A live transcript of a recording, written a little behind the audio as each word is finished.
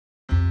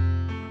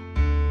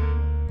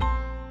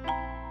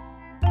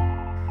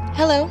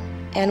Hello,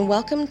 and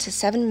welcome to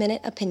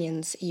 7-Minute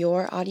Opinions,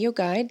 your audio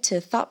guide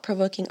to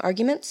thought-provoking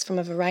arguments from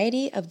a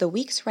variety of the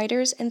Week's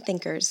writers and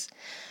thinkers.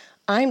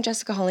 I'm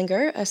Jessica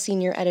Hollinger, a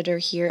senior editor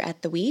here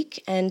at The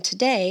Week, and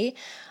today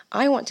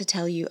I want to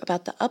tell you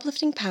about the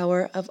uplifting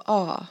power of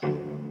awe.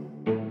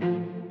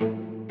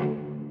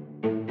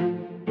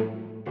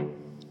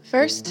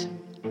 First,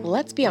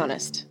 let's be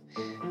honest.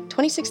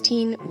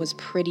 2016 was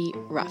pretty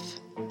rough.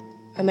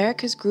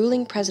 America's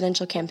grueling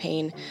presidential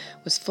campaign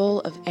was full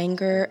of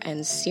anger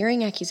and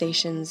searing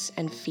accusations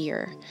and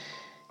fear.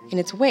 In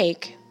its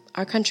wake,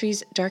 our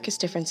country's darkest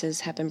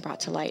differences have been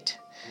brought to light.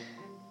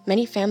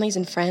 Many families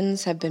and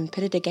friends have been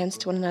pitted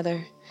against one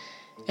another.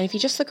 And if you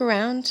just look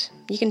around,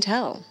 you can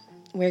tell.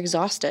 We're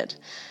exhausted.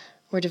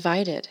 We're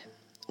divided.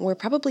 We're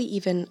probably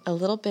even a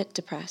little bit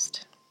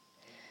depressed.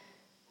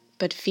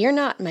 But fear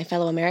not, my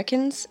fellow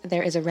Americans,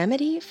 there is a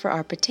remedy for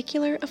our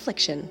particular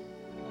affliction.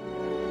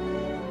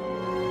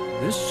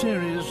 This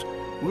series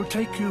will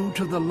take you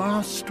to the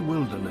last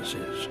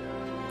wildernesses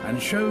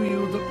and show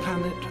you the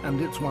planet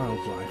and its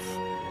wildlife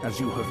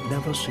as you have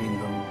never seen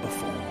them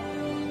before.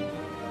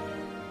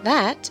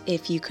 That,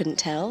 if you couldn't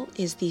tell,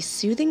 is the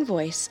soothing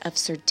voice of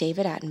Sir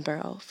David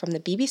Attenborough from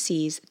the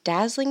BBC's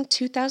dazzling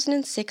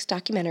 2006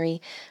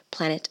 documentary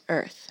Planet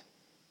Earth.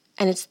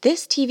 And it's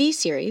this TV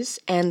series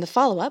and the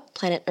follow-up,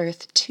 Planet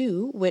Earth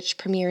 2, which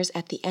premieres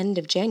at the end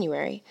of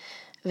January,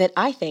 that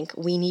I think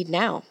we need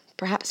now,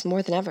 perhaps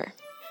more than ever.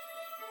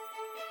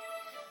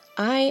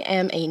 I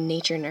am a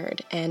nature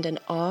nerd and an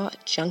awe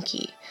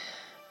junkie.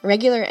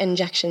 Regular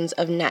injections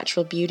of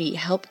natural beauty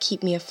help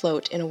keep me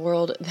afloat in a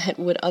world that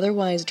would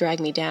otherwise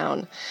drag me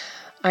down.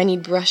 I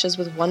need brushes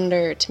with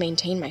wonder to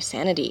maintain my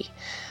sanity.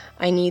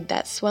 I need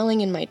that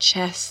swelling in my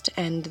chest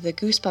and the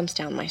goosebumps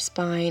down my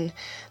spine,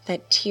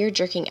 that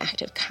tear-jerking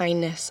act of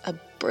kindness, a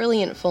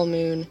brilliant full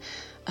moon,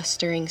 a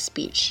stirring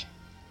speech.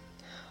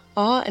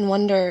 Awe and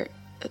wonder,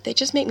 they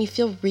just make me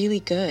feel really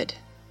good.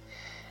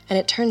 And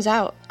it turns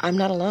out I'm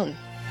not alone.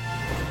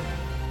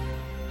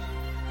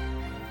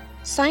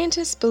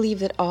 Scientists believe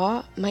that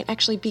awe might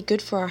actually be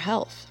good for our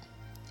health.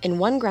 In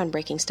one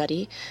groundbreaking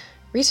study,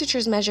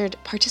 researchers measured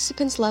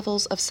participants'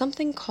 levels of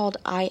something called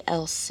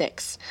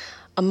IL-6,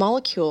 a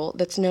molecule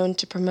that's known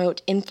to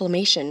promote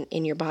inflammation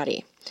in your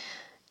body.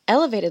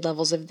 Elevated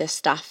levels of this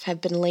stuff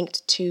have been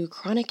linked to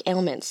chronic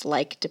ailments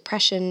like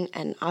depression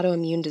and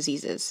autoimmune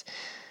diseases.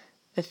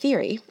 The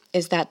theory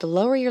is that the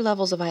lower your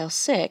levels of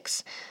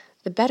IL-6,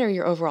 the better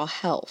your overall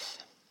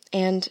health.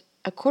 And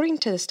according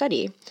to the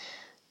study,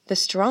 the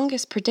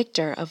strongest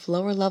predictor of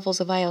lower levels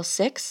of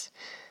IL-6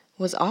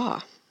 was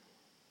awe.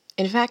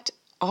 In fact,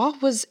 awe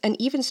was an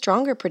even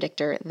stronger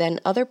predictor than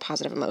other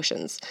positive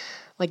emotions,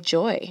 like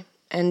joy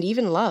and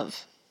even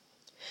love.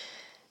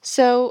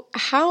 So,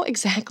 how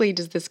exactly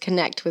does this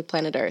connect with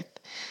planet Earth?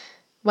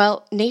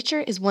 Well, nature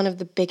is one of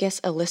the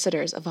biggest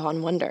elicitors of awe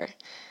and wonder.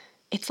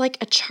 It's like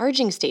a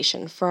charging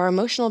station for our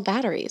emotional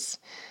batteries.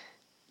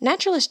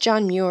 Naturalist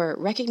John Muir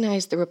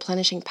recognized the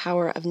replenishing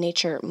power of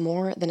nature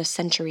more than a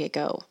century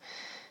ago.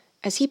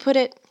 As he put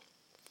it,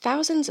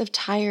 thousands of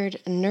tired,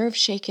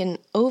 nerve-shaken,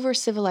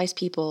 over-civilized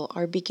people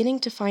are beginning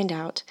to find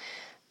out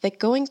that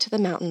going to the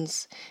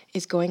mountains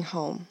is going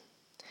home.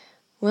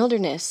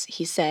 Wilderness,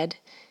 he said,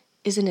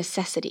 is a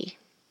necessity.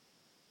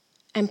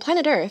 And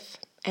Planet Earth,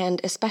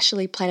 and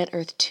especially Planet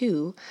Earth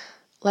 2,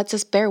 lets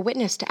us bear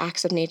witness to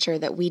acts of nature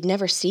that we'd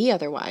never see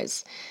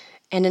otherwise,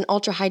 and in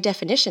ultra-high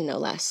definition, no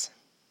less.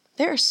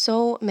 There are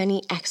so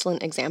many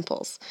excellent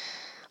examples,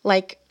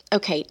 like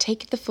okay,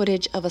 take the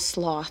footage of a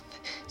sloth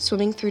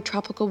swimming through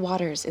tropical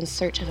waters in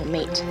search of a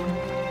mate.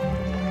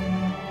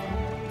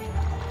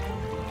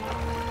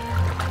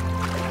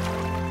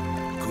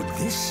 Could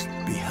this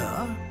be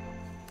her?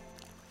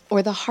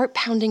 Or the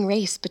heart-pounding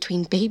race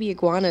between baby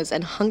iguanas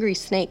and hungry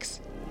snakes.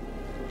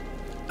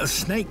 A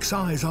snake's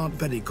eyes aren't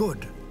very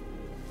good,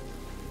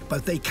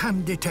 but they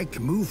can detect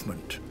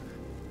movement.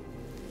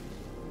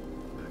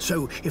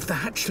 So if the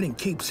hatchling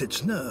keeps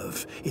its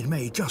nerve, it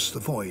may just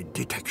avoid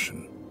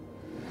detection.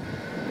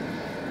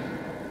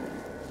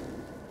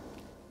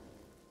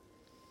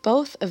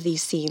 Both of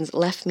these scenes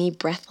left me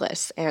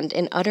breathless and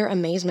in utter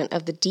amazement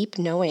of the deep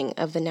knowing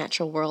of the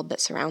natural world that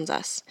surrounds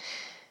us.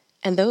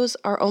 And those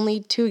are only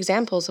two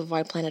examples of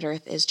why Planet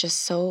Earth is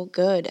just so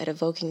good at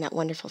evoking that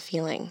wonderful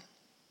feeling.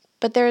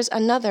 But there's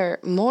another,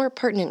 more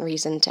pertinent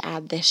reason to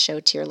add this show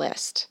to your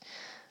list.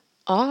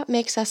 Awe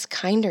makes us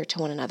kinder to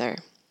one another.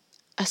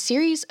 A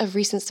series of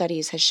recent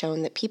studies has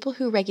shown that people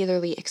who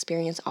regularly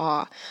experience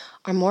awe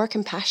are more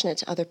compassionate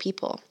to other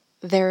people.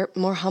 They're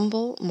more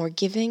humble, more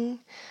giving,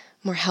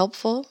 more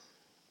helpful.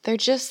 They're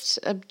just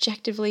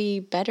objectively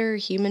better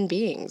human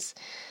beings.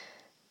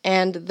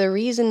 And the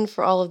reason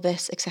for all of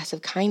this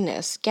excessive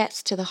kindness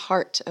gets to the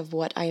heart of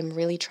what I am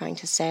really trying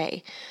to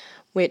say,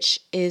 which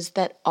is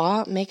that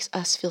awe makes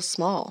us feel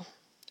small.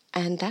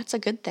 And that's a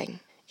good thing.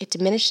 It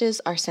diminishes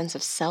our sense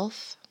of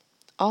self,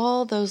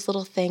 all those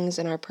little things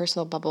in our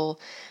personal bubble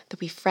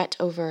that we fret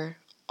over,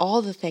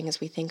 all the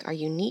things we think are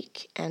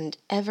unique and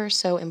ever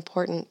so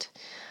important.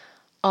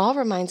 Awe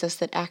reminds us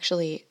that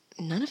actually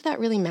none of that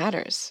really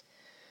matters.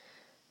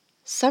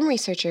 Some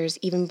researchers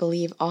even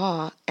believe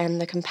awe and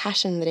the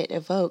compassion that it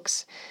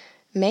evokes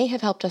may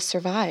have helped us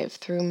survive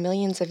through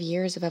millions of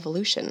years of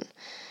evolution.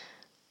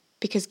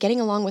 Because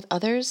getting along with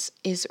others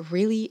is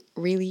really,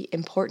 really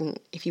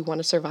important if you want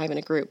to survive in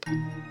a group.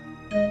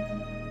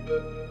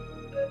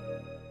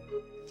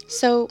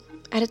 So,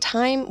 at a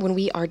time when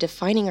we are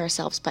defining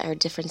ourselves by our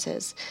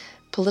differences,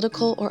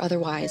 political or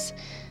otherwise,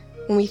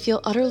 when we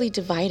feel utterly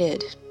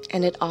divided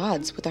and at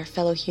odds with our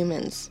fellow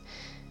humans,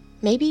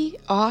 maybe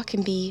awe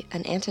can be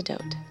an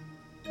antidote,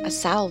 a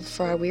salve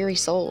for our weary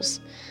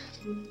souls,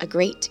 a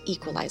great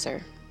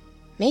equalizer.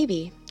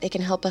 Maybe it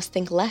can help us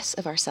think less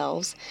of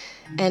ourselves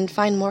and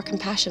find more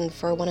compassion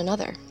for one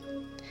another.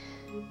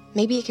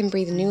 Maybe it can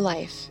breathe new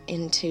life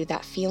into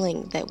that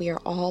feeling that we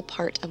are all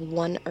part of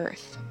one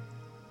Earth.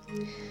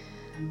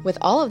 With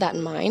all of that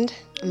in mind,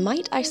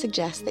 might I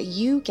suggest that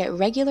you get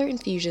regular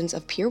infusions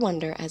of pure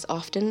wonder as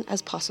often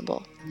as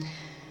possible.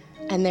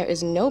 And there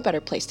is no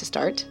better place to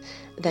start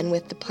than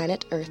with the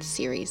Planet Earth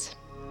series.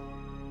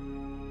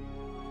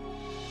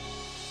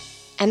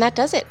 And that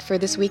does it for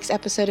this week's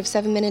episode of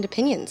 7 Minute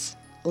Opinions.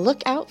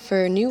 Look out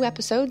for new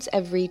episodes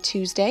every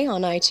Tuesday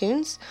on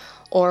iTunes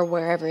or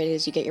wherever it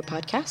is you get your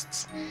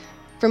podcasts.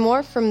 For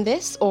more from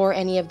this or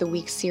any of the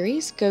week's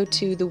series, go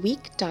to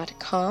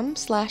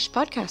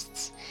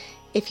theweek.com/podcasts.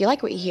 If you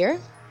like what you hear,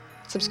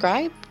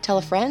 subscribe, tell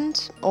a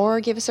friend, or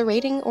give us a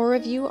rating or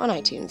review on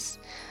iTunes.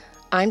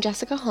 I'm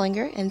Jessica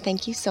Hollinger, and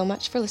thank you so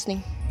much for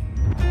listening.